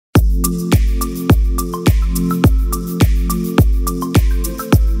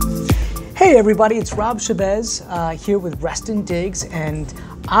everybody, it's Rob Chavez here with RESTON DIGGS, and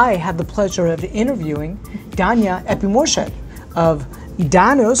I have the pleasure of interviewing Dania Abimourched of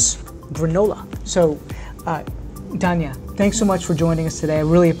DANO'S GRANOLA. So, Dania, thanks so much for joining us today. I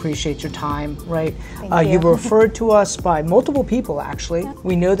really appreciate your time, right? Thank you. You were referred to us by multiple people, actually. Yeah.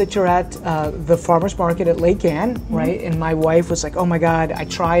 We know that you're at the farmer's market at Lake Ann, right? And my wife was like, oh my God, I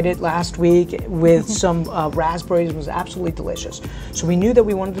tried it last week with some raspberries. It was absolutely delicious. So we knew that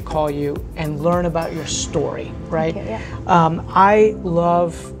we wanted to call you and learn about your story, right? Yeah. I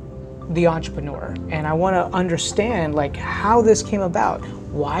love the entrepreneur, and I want to understand like how this came about.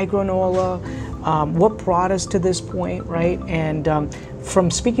 Why granola? What brought us to this point, right? And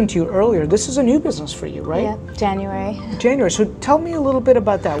from speaking to you earlier, this is a new business for you, right? Yeah, January. January. So tell me a little bit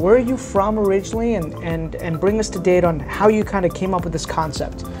about that. Where are you from originally, and bring us to date on how you kind of came up with this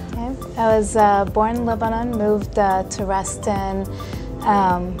concept. Okay. I was born in Lebanon, moved to Reston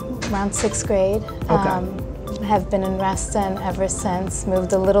around 6th grade. Okay. Have been in Reston ever since,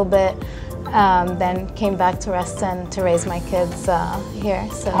 moved a little bit, then came back to Reston to raise my kids here.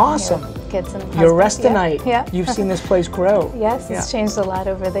 So awesome. Kids and You're a Restonite. Yeah. You've seen this place grow. Yes, it's changed a lot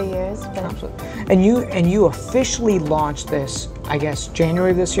over the years. But absolutely. And you officially launched this, I guess,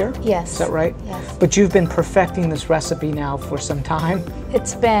 January of this year? Yes. Is that right? Yes. But you've been perfecting this recipe now for some time?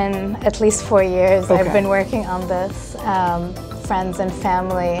 It's been at least 4 years. Okay. I've been working on this. Friends and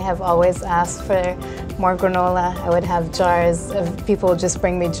family have always asked for more granola. I would have jars of people would just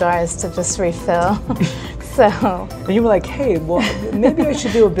bring me jars to just refill. So. And you were like, hey, well, maybe I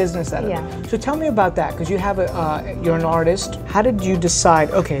should do a business out of Yeah. it. So tell me about that, because you have you're an artist. How did you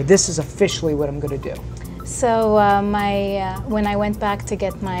decide, okay, this is officially what I'm going to do? So when I went back to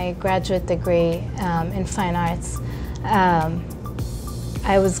get my graduate degree in fine arts,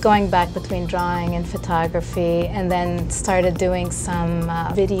 I was going back between drawing and photography, and then started doing some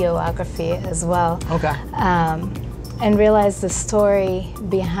videography as well. Okay. And realized the story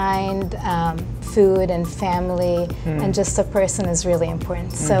behind food and family and just a person is really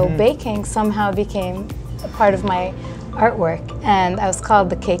important. So baking somehow became a part of my artwork, and I was called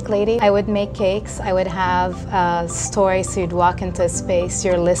the cake lady. I would make cakes. I would have a story, so you'd walk into a space,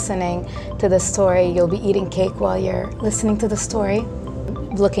 you're listening to the story, you'll be eating cake while you're listening to the story,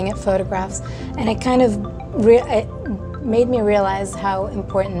 looking at photographs, and it kind of it made me realize how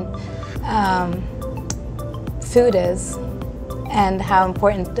important food is, and how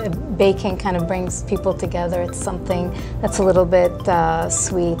important baking kind of brings people together. It's something that's a little bit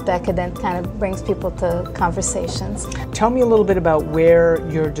sweet, decadent, kind of brings people to conversations. Tell me a little bit about where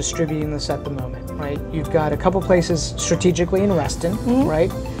you're distributing this at the moment, right? You've got a couple places strategically in Reston,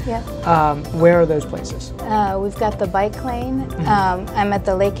 right? Yeah. Where are those places? We've got the bike lane. I'm at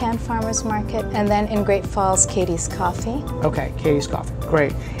the Lake Ann Farmers Market, and then in Great Falls, Katie's Coffee. Okay, Katie's Coffee,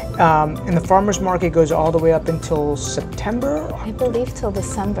 great. And the farmers market goes all the way up until September? I believe till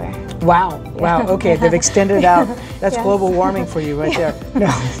December. Wow, wow, okay, they've extended it out. That's Yes. global warming for you right there.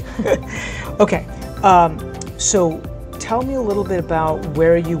 No. Okay, so tell me a little bit about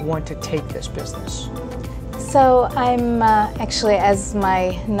where you want to take this business. So I'm actually, as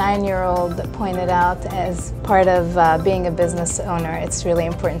my 9-year-old pointed out, as part of being a business owner, it's really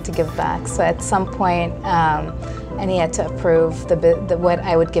important to give back. So at some point, and he had to approve what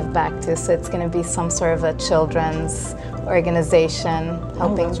I would give back to. So it's going to be some sort of a children's organization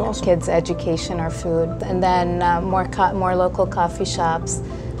helping awesome. kids' education or food, and then more local coffee shops,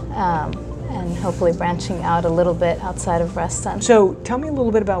 and hopefully branching out a little bit outside of Reston. So tell me a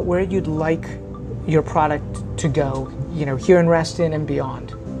little bit about where you'd like your product to go, you know, here in Reston and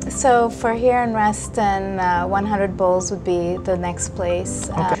beyond. So for here in Reston, 100 Bowls would be the next place.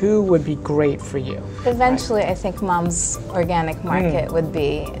 Okay. Who would be great for you? Eventually, I think Mom's Organic Market would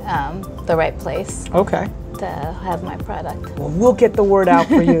be the right place Okay. to have my product. Well, we'll get the word out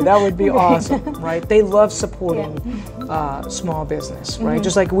for you. That would be awesome, right? They love supporting small business, right?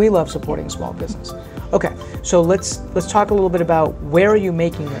 Just like we love supporting small business. Okay, so let's talk a little bit about where are you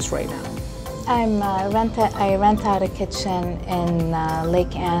making this right now? I rent out a kitchen in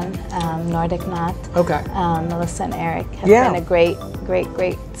Lake Ann, Nordic Knot. Okay. Melissa and Eric have been a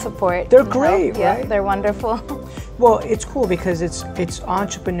great support. They're great, Yeah, right? they're wonderful. Well, it's cool because it's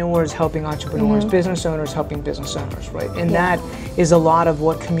entrepreneurs helping entrepreneurs, business owners helping business owners, right? And that is a lot of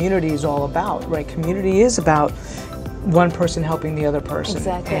what community is all about, right? Community is about one person helping the other person.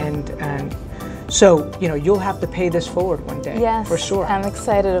 Exactly. And so, you know, you'll have to pay this forward one day, yes, for sure. I'm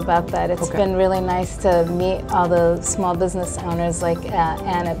excited about that. It's been really nice to meet all the small business owners like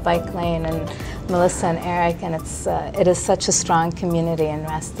Ann at Bike Lane and Melissa and Eric, and it is such a strong community in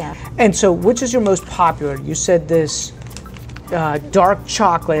Reston. And so, which is your most popular? You said this dark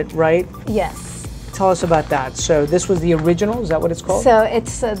chocolate, right? Yes. Tell us about that. So this was the original, is that what it's called? So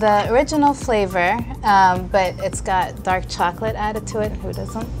it's the original flavor, but it's got dark chocolate added to it. Who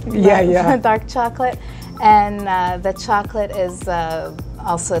doesn't? Yeah. Dark chocolate. And the chocolate is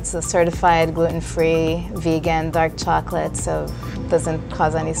also, it's a certified gluten-free, vegan dark chocolate, so it doesn't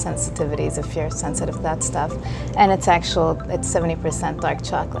cause any sensitivities if you're sensitive to that stuff. And it's 70% dark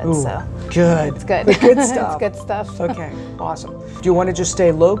chocolate, Ooh, so good. it's good. The good stuff. It's good stuff. Okay, awesome. Do you want to just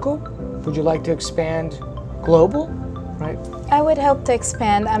stay local? Would you like to expand global? Right. I would hope to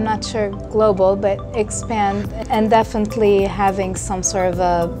expand, I'm not sure global, but expand, and definitely having some sort of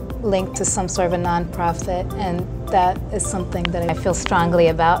a link to some sort of a nonprofit, and that is something that I feel strongly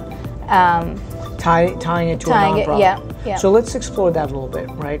about. Tying it to a nonprofit. Yeah. So let's explore that a little bit,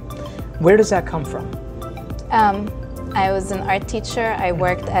 right? Where does that come from? I was an art teacher. I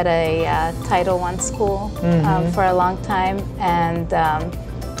worked at a Title I school for a long time, and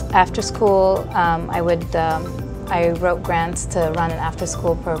after school I wrote grants to run an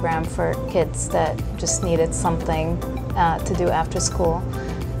after-school program for kids that just needed something to do after school.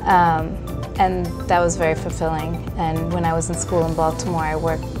 And that was very fulfilling. And when I was in school in Baltimore, I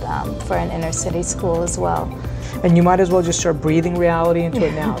worked for an inner city school as well. And you might as well just start breathing reality into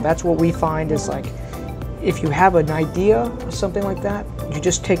it now. That's what we find is like, if you have an idea or something like that, you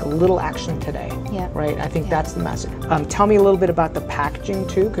just take a little action today, right? I think that's the message. Tell me a little bit about the packaging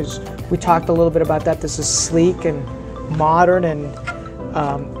too, because we talked a little bit about that. This is sleek and modern, and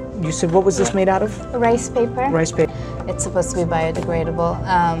you said, what was this made out of? Rice paper. Rice paper. It's supposed to be biodegradable.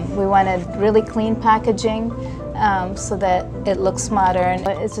 We wanted really clean packaging so that it looks modern.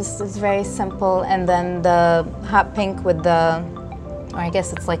 It's very simple, and then the hot pink with the, or I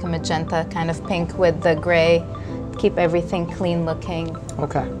guess it's like a magenta kind of pink with the gray, keep everything clean looking.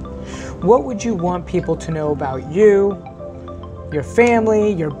 Okay. What would you want people to know about you, your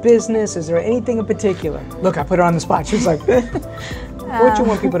family, your business? Is there anything in particular? Look, I put her on the spot. She was like, what do you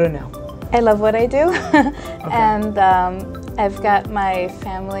want people to know? I love what I do. And I've got my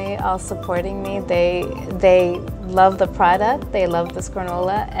family all supporting me. They love the product, they love this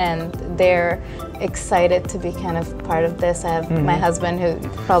granola, and they're excited to be kind of part of this. I have my husband, who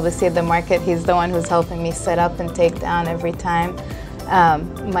probably see the market, he's the one who's helping me set up and take down every time.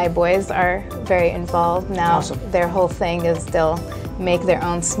 My boys are very involved now. Awesome. Their whole thing is they'll make their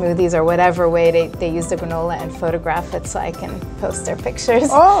own smoothies or whatever way they use the granola and photograph it so I can post their pictures.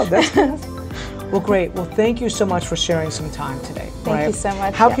 Oh, that's good. Well, great. Well, thank you so much for sharing some time today. Thank you so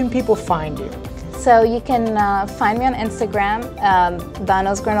much. How can people find you? So you can find me on Instagram,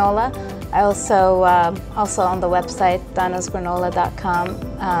 Dano's Granola. I also on the website,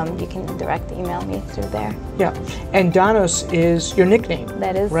 DANO'SGRANOLA.com. You can direct email me through there. Yeah, and Danos is your nickname.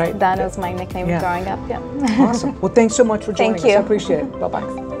 That is, right? Dano's my nickname growing up, Awesome. Well, thanks so much for joining us. Thank you. I appreciate it.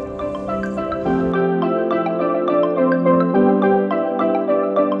 Bye-bye.